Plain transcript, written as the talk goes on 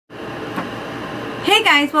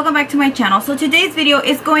Hey guys, welcome back to my channel. So today's video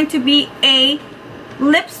is going to be a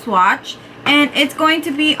lip swatch, and it's going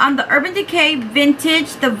to be on the Urban Decay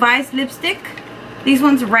Vintage Device lipstick. These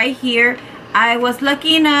ones right here. I was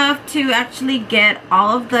lucky enough to actually get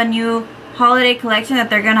all of the new holiday collection that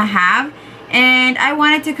they're gonna have, and I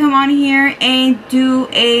wanted to come on here and do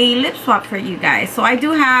a lip swap for you guys. So I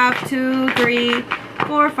do have 2, 3,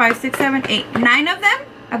 4, 5, 6, 7, 8, 9 of them.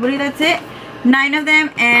 I believe that's it. 9 of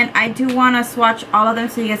them, and I do want to swatch all of them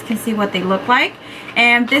so you guys can see what they look like.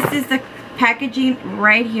 And this is the packaging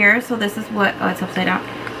right here. So this is what, oh, it's upside down.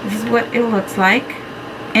 This is what it looks like.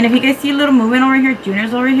 And if you guys see a little movement over here,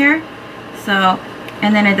 Junior's over here. So,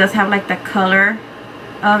 and then it does have like the color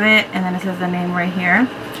of it, and then it says the name right here.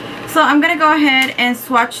 So I'm gonna go ahead and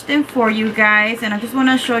swatch them for you guys, and I just want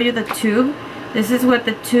to show you the tube. This is what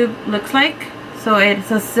the tube looks like. So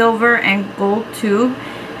it's a silver and gold tube,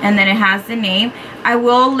 and then it has the name. I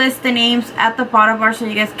will list the names at the bottom bar so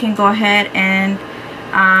you guys can go ahead and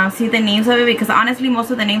see the names of it, because honestly most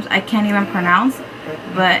of the names I can't even pronounce.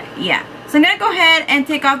 But yeah, so I'm gonna go ahead and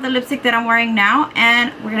take off the lipstick that I'm wearing now,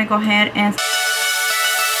 and we're gonna go ahead and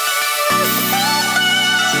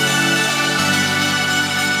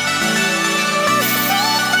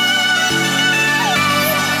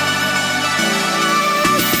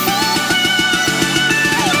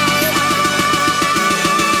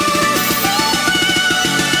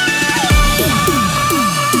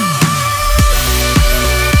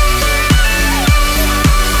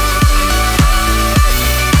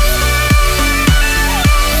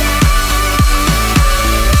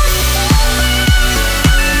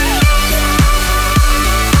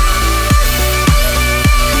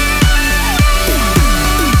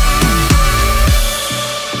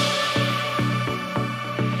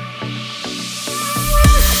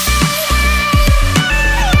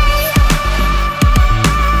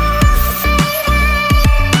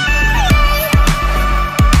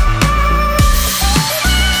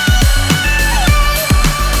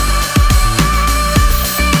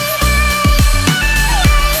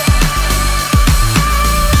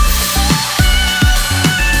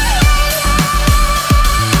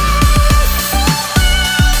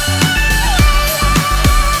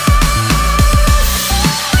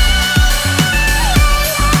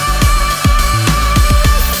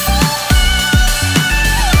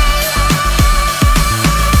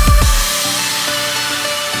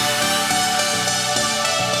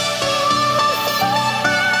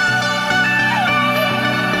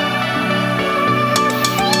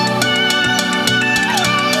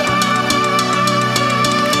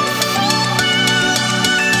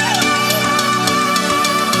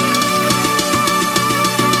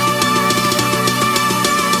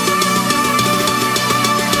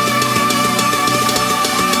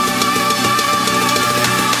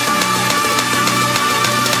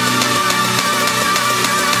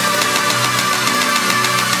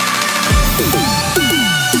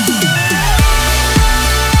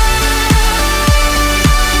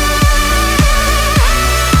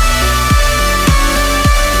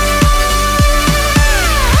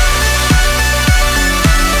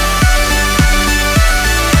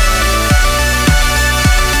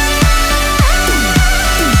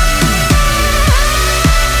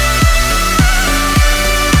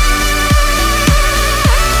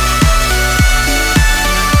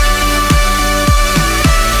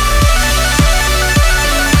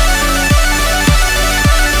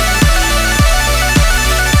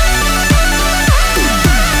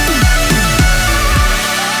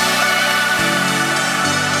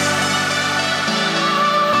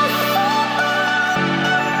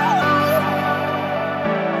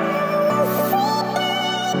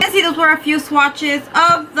those were a few swatches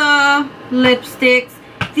of the lipsticks.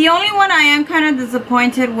 The only one I am kind of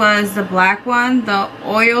disappointed was the black one, the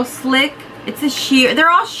Oil Slick. It's a sheer. They're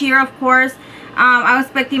all sheer, of course. I was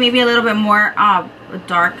expecting maybe a little bit more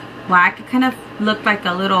dark black. It kind of looked like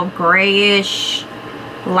a little grayish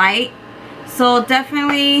light. So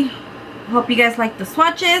definitely hope you guys like the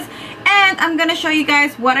swatches. And I'm gonna show you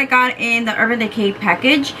guys what I got in the Urban Decay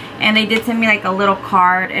package. And they did send me like a little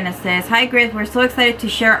card, and it says, "Hi Grace, we're so excited to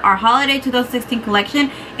share our holiday 2016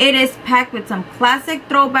 collection. It is packed with some classic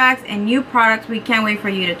throwbacks and new products we can't wait for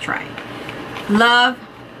you to try. Love,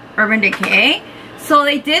 Urban Decay." So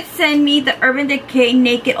they did send me the Urban Decay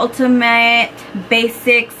Naked Ultimate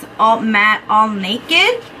Basics All Matte All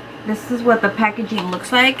Naked. This is what the packaging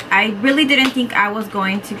looks like. I really didn't think I was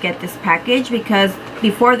going to get this package, because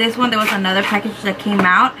before this one there was another package that came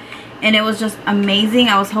out and it was just amazing.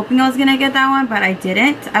 I was hoping I was gonna get that one, but I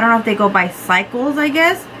didn't. I don't know if they go by cycles, I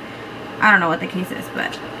guess. I don't know what the case is,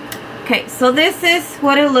 but okay, so this is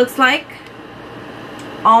what it looks like.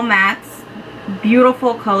 all mattes,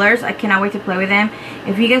 beautiful colors. I cannot wait to play with them.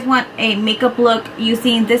 If you guys want a makeup look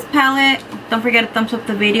using this palette, don't forget to thumbs up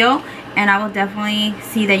the video, and I will definitely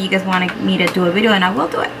see that you guys want me to do a video, and I will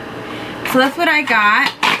do it. So that's what I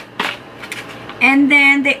got. And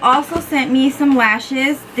then they also sent me some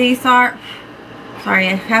lashes. These are, sorry,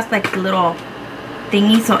 it has like little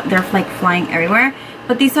thingy, so they're like flying everywhere.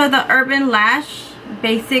 But these are the Urban Lash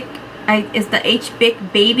Basic. It's the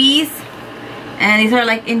H-Bic Babies, and these are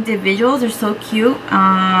like individuals. They're so cute.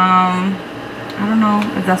 I don't know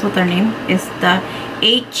if that's what their name is. The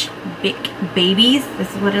H-Bic Babies. This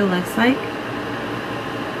is what it looks like.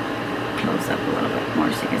 Close up a little bit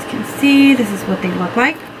more so you guys can see. This is what they look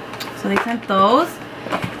like. So they sent those,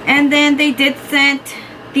 and then they did send,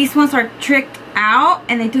 these ones are tricked out,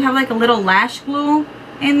 and they do have like a little lash glue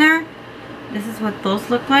in there. This is what those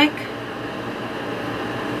look like.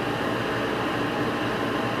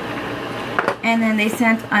 And then they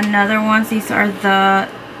sent another ones. These are the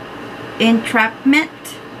Entrapment,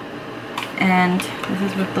 and this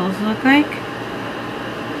is what those look like.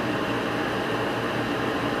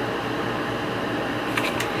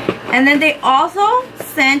 And then they also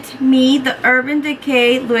sent me the Urban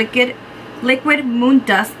Decay Liquid Moon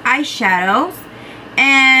Dust eyeshadows,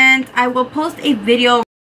 and I will post a video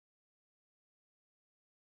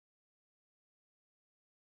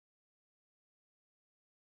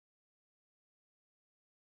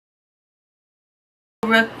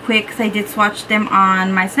real quick because I did swatch them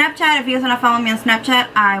on my Snapchat. If you guys want to follow me on Snapchat,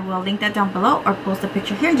 I will link that down below, or post a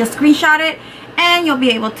picture here. Just screenshot it and you'll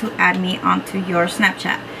be able to add me onto your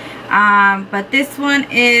Snapchat. But this one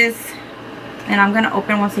is, and I'm gonna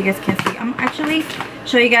open one so you guys can see. I'm actually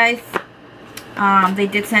show you guys. They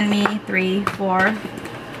did send me 3, 4,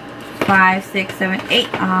 5, 6, 7,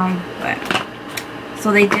 8. But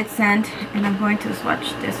so they did send, and I'm going to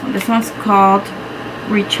swatch this one. This one's called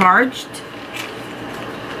Recharged.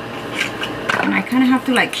 And I kind of have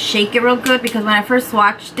to like shake it real good, because when I first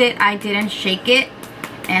swatched it, I didn't shake it.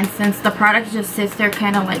 And since the product just sits there,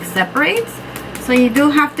 kind of like separates. So you do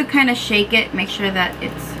have to kind of shake it, make sure that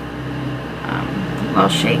it's well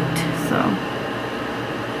shaked. So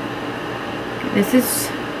this is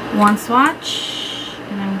one swatch,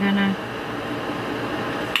 and I'm gonna,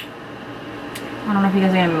 I don't know if you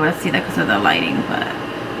guys are gonna be able to see that because of the lighting, but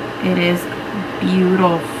it is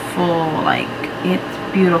beautiful. Like,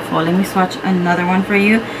 it's beautiful. Let me swatch another one for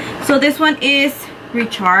you. So this one is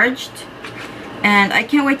Recharged, and I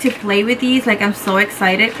can't wait to play with these. Like, I'm so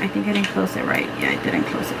excited. I think I didn't close it right. Yeah, I didn't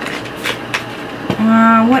close it right.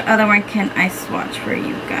 What other one can I swatch for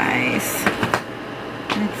you guys?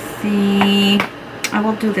 Let's see. I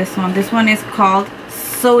will do this one. This one is called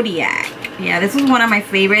Zodiac. Yeah, this is one of my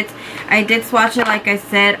favorites. I did swatch it, like I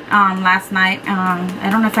said, last night. I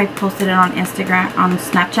don't know if I posted it on Instagram, on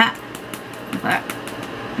Snapchat, but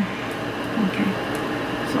okay.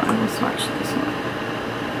 So I will swatch this one.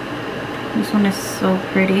 This one is so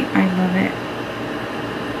pretty. I love it.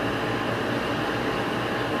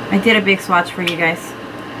 I did a big swatch for you guys.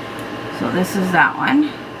 So this is that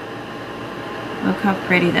one. Look how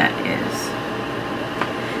pretty that is.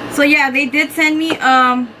 So yeah, they did send me 8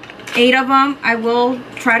 of them. I will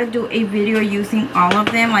try to do a video using all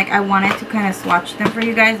of them. Like, I wanted to kind of swatch them for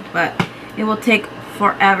you guys, but it will take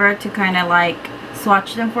forever to kind of like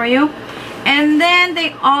swatch them for you. And then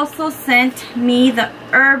they also sent me the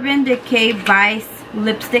Urban Decay Vice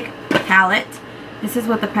Lipstick Palette. This is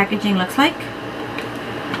what the packaging looks like.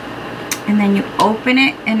 And then you open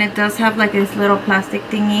it, and it does have like this little plastic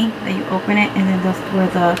thingy that you open it, and then that's where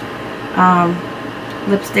the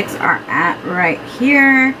lipsticks are at, right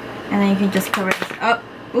here. And then you can just cover this up.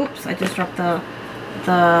 Oops, I just dropped the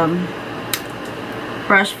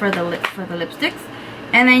brush for the lipsticks.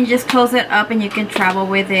 And then you just close it up, and you can travel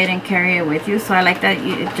with it and carry it with you. So I like that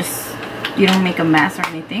you don't make a mess or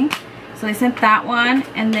anything. So they sent that one,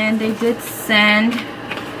 and then they did send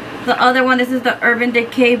the other one. This is the Urban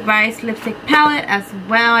Decay Vice Lipstick Palette as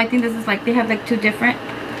well. I think this is like, they have like 2 different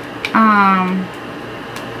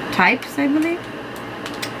types, I believe.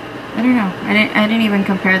 I don't know. I didn't even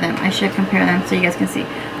compare them. I should compare them so you guys can see.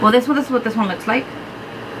 Well, this is what this one looks like.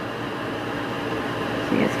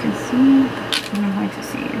 So you guys can see. I'm going to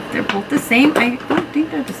see if they're both the same. I don't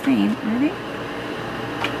think they're the same, are they?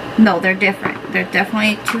 No, they're different. They're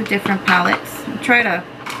definitely 2 different palettes. I'll try to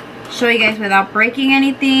show you guys without breaking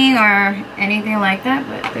anything or anything like that,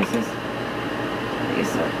 but these are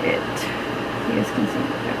it. You guys can see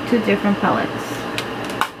they're 2 different palettes.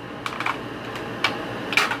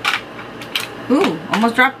 Ooh,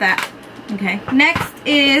 almost dropped that. Okay, next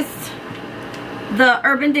is the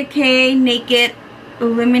Urban Decay Naked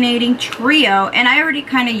Illuminating Trio, and I already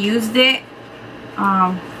kind of used it,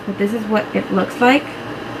 but this is what it looks like.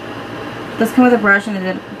 It does come with a brush, and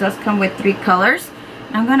it does come with 3 colors.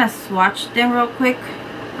 And I'm gonna swatch them real quick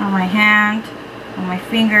on my hand, on my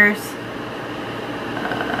fingers.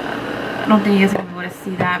 I don't think you guys are gonna be able to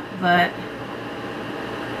see that, but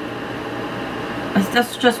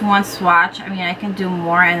that's just one swatch. I mean, I can do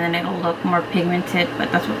more and then it'll look more pigmented, but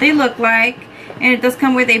that's what they look like. And it does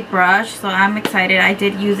come with a brush, so I'm excited. I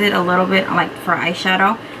did use it a little bit like for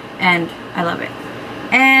eyeshadow, and I love it.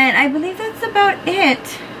 And I believe that's about it.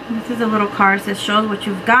 This is a little card that shows what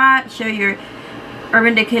you've got. Show your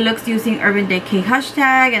Urban Decay looks using Urban Decay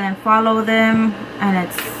hashtag, and then follow them. And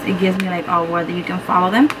it gives me like all whether you can follow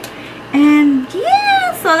them. And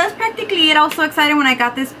yeah, so that's practically it. I was so excited when I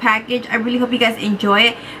got this package. I really hope you guys enjoy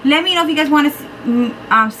it. Let me know if you guys want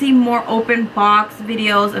to see more open box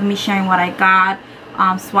videos of me sharing what I got,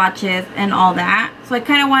 swatches and all that. So I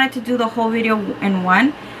kind of wanted to do the whole video in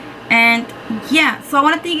one. And yeah, so I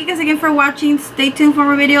want to thank you guys again for watching. Stay tuned for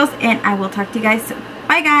more videos, and I will talk to you guys soon.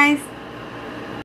 Bye guys.